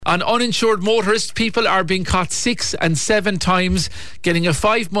On uninsured motorists, people are being caught 6 and 7 times, getting a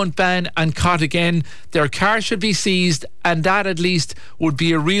 5-month ban and caught again. Their car should be seized, and that at least would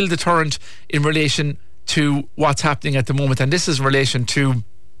be a real deterrent in relation to what's happening at the moment. And this is in relation to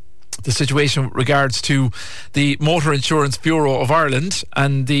the situation with regards to the Motor Insurance Bureau of Ireland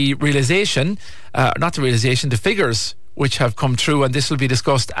and the the figures which have come through, and this will be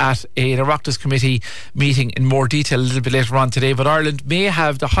discussed at an Oireachtas committee meeting in more detail a little bit later on today. But Ireland may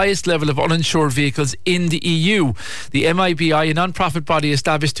have the highest level of uninsured vehicles in the EU. The MIBI, a non-profit body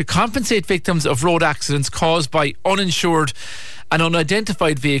established to compensate victims of road accidents caused by uninsured and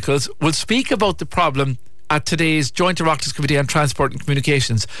unidentified vehicles, will speak about the problem at today's Joint Oireachtas Committee on Transport and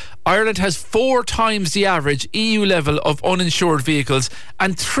Communications. Ireland has 4 times the average EU level of uninsured vehicles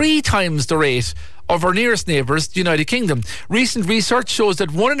and 3 times the rate of our nearest neighbours, the United Kingdom. Recent research shows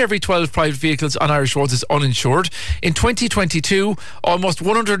that 1 in every 12 private vehicles on Irish roads is uninsured. In 2022, almost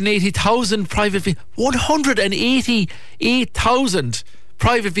 180,000 188,000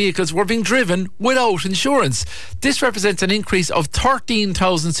 private vehicles were being driven without insurance. This represents an increase of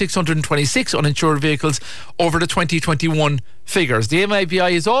 13,626 uninsured vehicles over the 2021 figures. The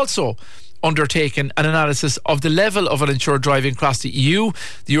MIBI is also undertaken an analysis of the level of uninsured driving across the EU,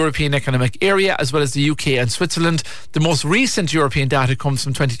 the European Economic Area, as well as the UK and Switzerland. The most recent European data comes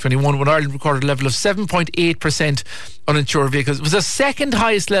from 2021, when Ireland recorded a level of 7.8% uninsured vehicles. It was the second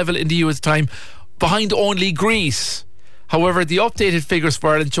highest level in the EU at the time, behind only Greece. However, the updated figures for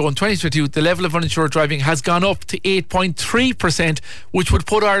Ireland show in 2022 the level of uninsured driving has gone up to 8.3%, which would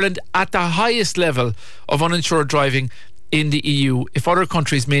put Ireland at the highest level of uninsured driving in the EU if other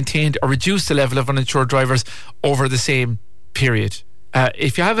countries maintained or reduced the level of uninsured drivers over the same period.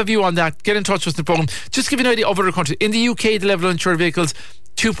 If you have a view on that, get in touch with the programme. Just to give you an idea of other countries. In the UK, the level of uninsured vehicles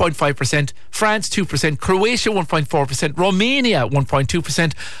 2.5%, France 2%, Croatia 1.4%, Romania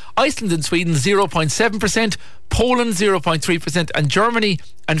 1.2%, Iceland and Sweden 0.7%, Poland 0.3%, and Germany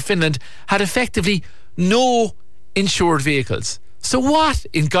and Finland had effectively no insured vehicles. So what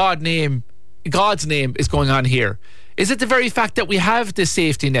in God's name is going on here? Is it the very fact that we have this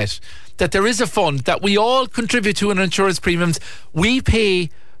safety net, that there is a fund that we all contribute to in insurance premiums, we pay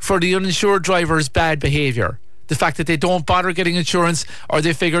for the uninsured driver's bad behaviour? The fact that they don't bother getting insurance, or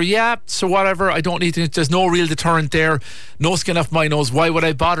they figure, yeah, so whatever, I don't need to, there's no real deterrent there, no skin off my nose, why would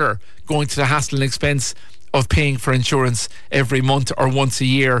I bother going to the hassle and expense of paying for insurance every month or once a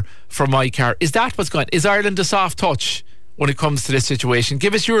year for my car? Is that what's going on? Is Ireland a soft touch when it comes to this situation?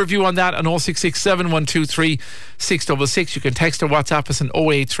 Give us your review on that on 066 7123 666. You can text or WhatsApp us on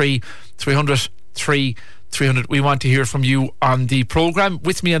 083 300 300. We want to hear from you on the programme.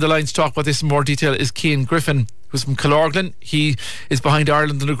 With me on the line to talk about this in more detail is Cian Griffin, who's from Killorglin. He is behind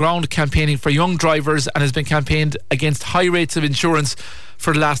Ireland on the ground, campaigning for young drivers, and has been campaigned against high rates of insurance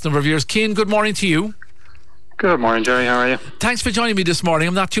for the last number of years. Cian, good morning to you. Good morning, Jerry. How are you? Thanks for joining me this morning.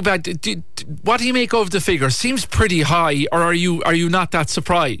 I'm not too bad. What do you make of the figure? Seems pretty high, or are you not that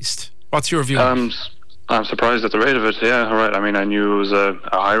surprised? What's your view? I'm surprised at the rate of it. Yeah, all right. I mean, I knew it was a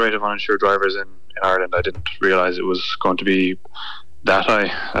high rate of uninsured drivers in Ireland. I didn't realise it was going to be that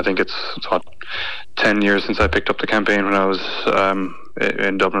high. I think it's what, 10 years since I picked up the campaign, when I was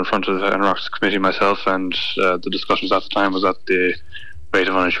in Dublin in front of an Oireachtas committee myself, and the discussions at the time was that the rate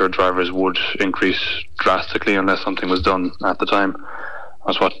of uninsured drivers would increase drastically unless something was done at the time. I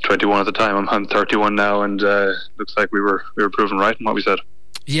was 21 at the time. I'm 31 now, and looks like we were proven right in what we said.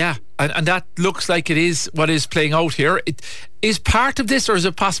 Yeah, and that looks like it is what is playing out here. It is part of this, or is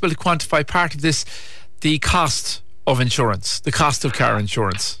it possible to quantify part of this, the cost of insurance, the cost of car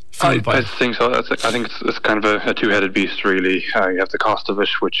insurance? I think so. I think it's kind of a two-headed beast, really. You have the cost of it,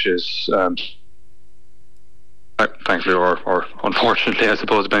 which is thankfully or unfortunately, I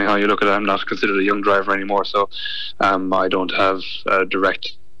suppose, depending on how you look at it, I'm not considered a young driver anymore, so I don't have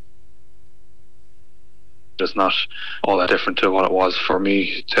direct. It's not all that different to what it was for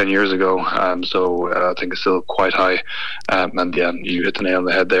me 10 years ago, so I think it's still quite high, and yeah, you hit the nail on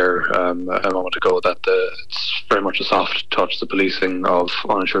the head there a moment ago, that it's very much a soft touch. The policing of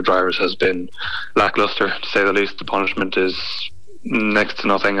uninsured drivers has been lackluster, to say the least. The punishment is next to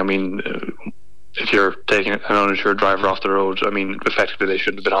nothing. I mean, if you're taking an uninsured driver off the road, I mean, effectively they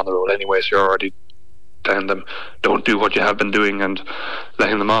shouldn't have been on the road anyway, so you're already telling them, don't do what you have been doing, and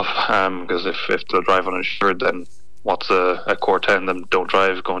letting them off, because if they'll drive uninsured, then what's a court telling them don't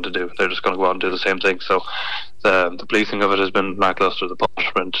drive going to do? They're just going to go out and do the same thing. So the policing of it has been lackluster. The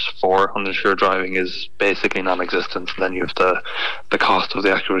punishment for uninsured driving is basically non-existent, and then you have the cost of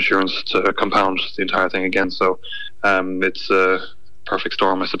the actual insurance to compound the entire thing again. So it's perfect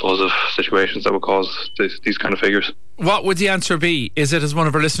storm, I suppose, of situations that would cause these kind of figures. What would the answer be? Is it, as one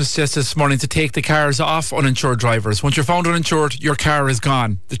of our listeners suggested this morning, to take the cars off uninsured drivers? Once you're found uninsured, your car is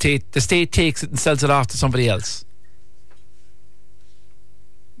gone. The state takes it and sells it off to somebody else.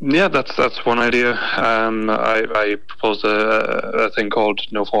 Yeah, that's one idea. I proposed a thing called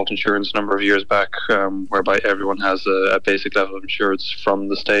no fault insurance a number of years back, whereby everyone has a basic level of insurance from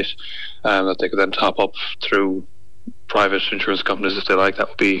the state that they could then top up through private insurance companies if they like. That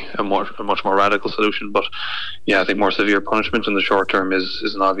would be a much more radical solution. But yeah, I think more severe punishment in the short term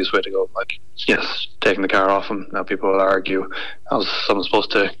is an obvious way to go. Like, yes, taking the car off them. Now people will argue, how's someone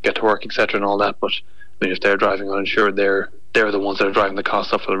supposed to get to work, etc. and all that, but I mean, if they're driving uninsured, they're the ones that are driving the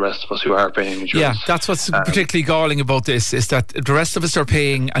cost up for the rest of us who are paying insurance. Yeah, that's what's particularly galling about this, is that the rest of us are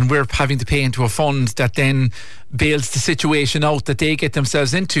paying and we're having to pay into a fund that then bails the situation out that they get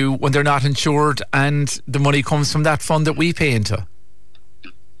themselves into when they're not insured, and the money comes from that fund that we pay into.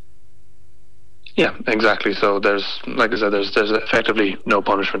 Yeah, exactly. So there's, like I said, there's effectively no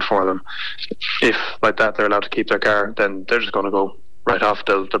punishment for them. If, like that, they're allowed to keep their car, then they're just going to go right off.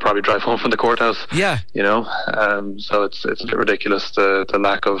 They'll probably drive home from the courthouse. Yeah, you know. So it's a bit ridiculous, the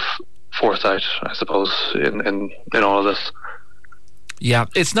lack of foresight, I suppose, in all of this. Yeah,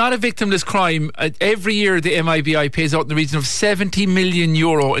 it's not a victimless crime. Every year the MIBI pays out in the region of €70 million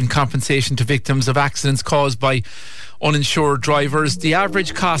in compensation to victims of accidents caused by uninsured drivers. The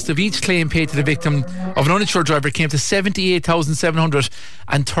average cost of each claim paid to the victim of an uninsured driver came to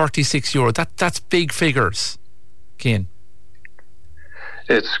 €78,736. That's big figures, Cian.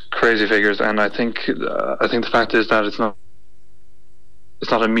 It's crazy figures, and I think the fact is that it's not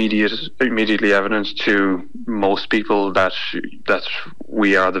immediately evident to most people that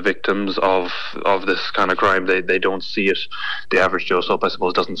we are the victims of this kind of crime. They don't see it. The average Joe Sup, I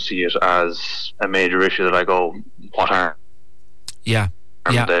suppose, doesn't see it as a major issue. They're like, oh, what harm? Yeah.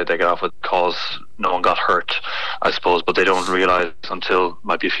 Yeah. They get off with cause no one got hurt, I suppose, but they don't realise until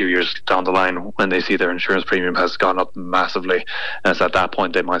might be a few years down the line when they see their insurance premium has gone up massively, and it's at that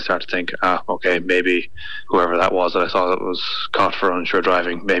point they might start to think, okay, maybe whoever that was that I saw that was caught for uninsured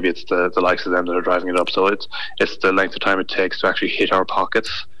driving, maybe it's the likes of them that are driving it up. So it's the length of time it takes to actually hit our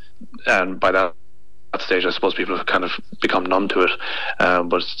pockets, and by that stage I suppose people have kind of become numb to it,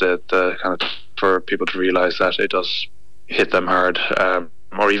 but it's the kind of for people to realise that it does hit them hard,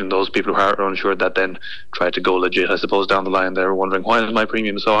 or even those people who are uninsured that then try to go legit, I suppose, down the line. They're wondering, why is my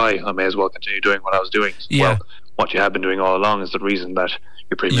premium so high? I may as well continue doing what I was doing. Yeah. Well, what you have been doing all along is the reason that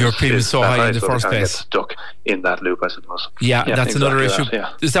your premium is so high in the first place. Get stuck in that loop, I suppose. Yeah, that's exactly another issue.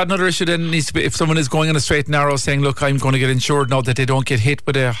 Is that another issue then needs to be, if someone is going on a straight and narrow saying, look, I'm going to get insured now, that they don't get hit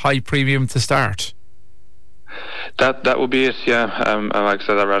with a high premium to start? That would be it, yeah. And like I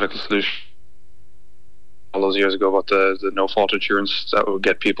said, that radical solution all those years ago about the no fault insurance that would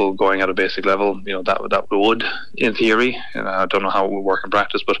get people going at a basic level, you know, that would, in theory, and I don't know how it would work in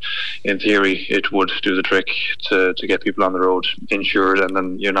practice, but in theory it would do the trick to get people on the road insured, and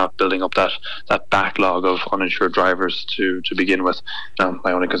then you're not building up that backlog of uninsured drivers to begin with. Now,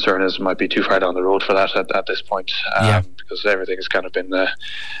 my only concern is it might be too far down the road for that at this point, because everything has kind of been a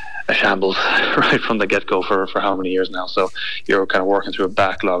shambles right from the get-go for how many years now. So you're kind of working through a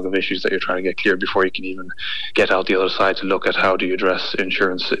backlog of issues that you're trying to get cleared before you can even get out the other side to look at how do you address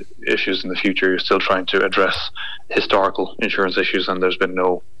insurance issues in the future. You're still trying to address historical insurance issues, and there's been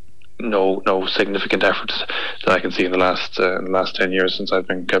no significant efforts that I can see in the last 10 years since I've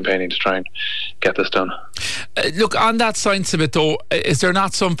been campaigning to try and get this done. Look, on that science of it though, is there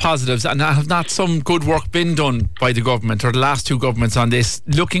not some positives, and have not some good work been done by the government or the last two governments on this,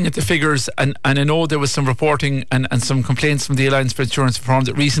 looking at the figures? And I know there was some reporting and some complaints from the Alliance for Insurance Reform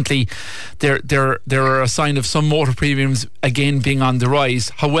that recently there are a sign of some motor premiums again being on the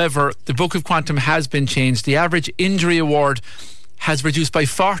rise. However, the Book of Quantum has been changed. The average injury award has reduced by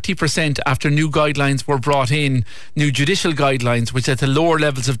 40% after new guidelines were brought in, new judicial guidelines, which at the lower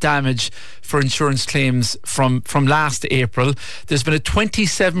levels of damage for insurance claims from last April. There's been a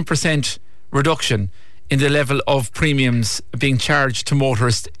 27% reduction in the level of premiums being charged to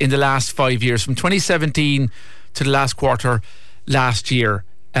motorists in the last 5 years, from 2017 to the last quarter last year.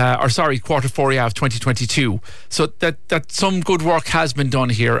 Quarter 4 of 2022. So that some good work has been done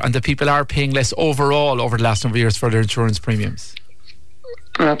here, and that people are paying less overall over the last number of years for their insurance premiums.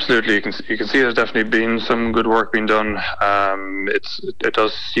 Absolutely, you can see there's definitely been some good work being done. It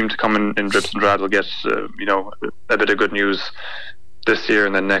does seem to come in drips and drabs. We'll get a bit of good news this year,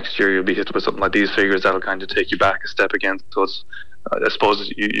 and then next year you'll be hit with something like these figures that'll kind of take you back a step again. So it's I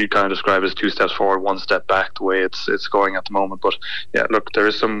suppose you kind of describe it as 2 steps forward, 1 step back, the way it's going at the moment. But yeah, look, there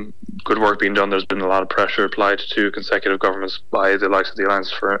is some good work being done. There's been a lot of pressure applied to consecutive governments by the likes of the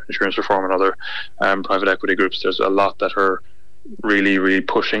Alliance for Insurance Reform and other private equity groups. There's a lot that are really, really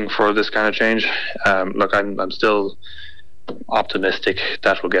pushing for this kind of change. Look, I'm still optimistic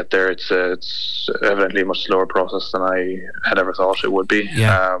that we'll get there. It's evidently a much slower process than I had ever thought it would be.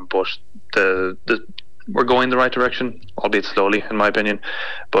 Yeah. But we're going the right direction, albeit slowly, in my opinion.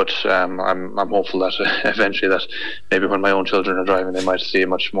 But I'm hopeful that eventually, that maybe when my own children are driving, they might see a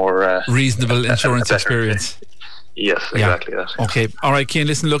much more reasonable insurance experience. Yes, exactly that. Okay, all right, Cian,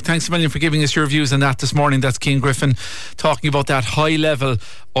 listen, look, thanks a million for giving us your views on that this morning. That's Cian Griffin talking about that high level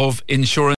of insurance.